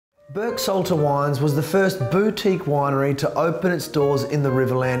Burk Salter Wines was the first boutique winery to open its doors in the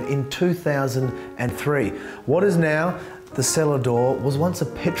Riverland in 2003. What is now the cellar door was once a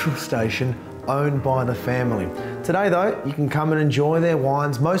petrol station owned by the family. Today though, you can come and enjoy their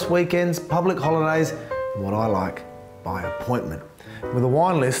wines most weekends, public holidays, and what I like, by appointment. With a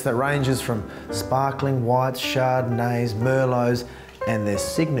wine list that ranges from sparkling whites, Chardonnays, Merlots, and their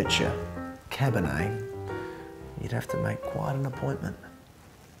signature Cabernet, you'd have to make quite an appointment.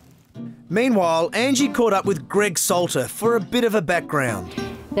 Meanwhile, Angie caught up with Greg Salter for a bit of a background.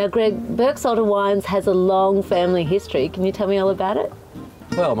 Now, Greg, Burke Salter Wines has a long family history. Can you tell me all about it?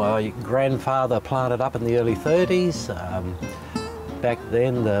 Well, my grandfather planted up in the early 30s. Back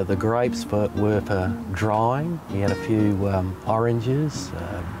then, the grapes were for drying. He had a few oranges,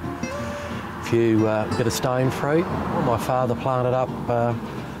 a few bit of stone fruit. Well, my father planted up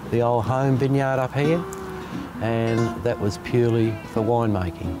the old home vineyard up here, and that was purely for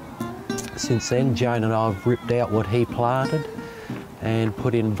winemaking. Since then, Jane and I have ripped out what he planted and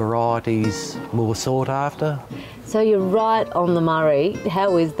put in varieties more sought after. So you're right on the Murray.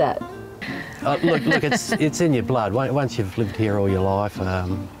 How is that? Look, it's in your blood. Once you've lived here all your life,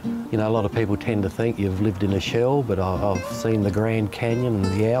 you know, a lot of people tend to think you've lived in a shell, but I've seen the Grand Canyon and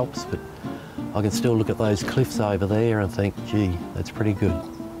the Alps, but I can still look at those cliffs over there and think, gee, that's pretty good.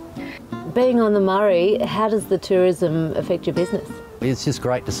 Being on the Murray, how does the tourism affect your business? It's just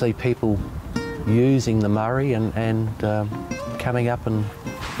great to see people using the Murray and coming up and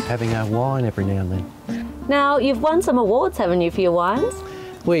having a wine every now and then. Now, you've won some awards, haven't you, for your wines?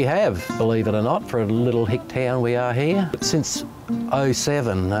 We have, believe it or not, for a little hick town we are here. Since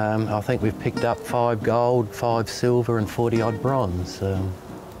 '07, I think we've picked up 5 gold, 5 silver and 40 odd bronze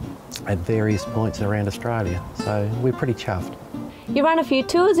at various points around Australia. So we're pretty chuffed. You run a few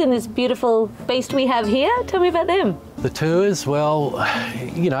tours in this beautiful beast we have here. Tell me about them. The tours, well,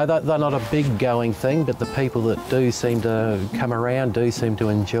 you know, they're not a big going thing, but the people that do seem to come around do seem to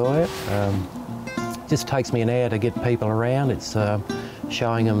enjoy it. Just takes me an hour to get people around. It's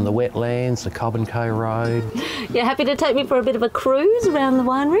showing them the wetlands, the Cobb & Co Road. You're happy to take me for a bit of a cruise around the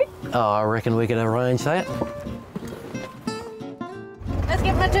winery? Oh, I reckon we can arrange that.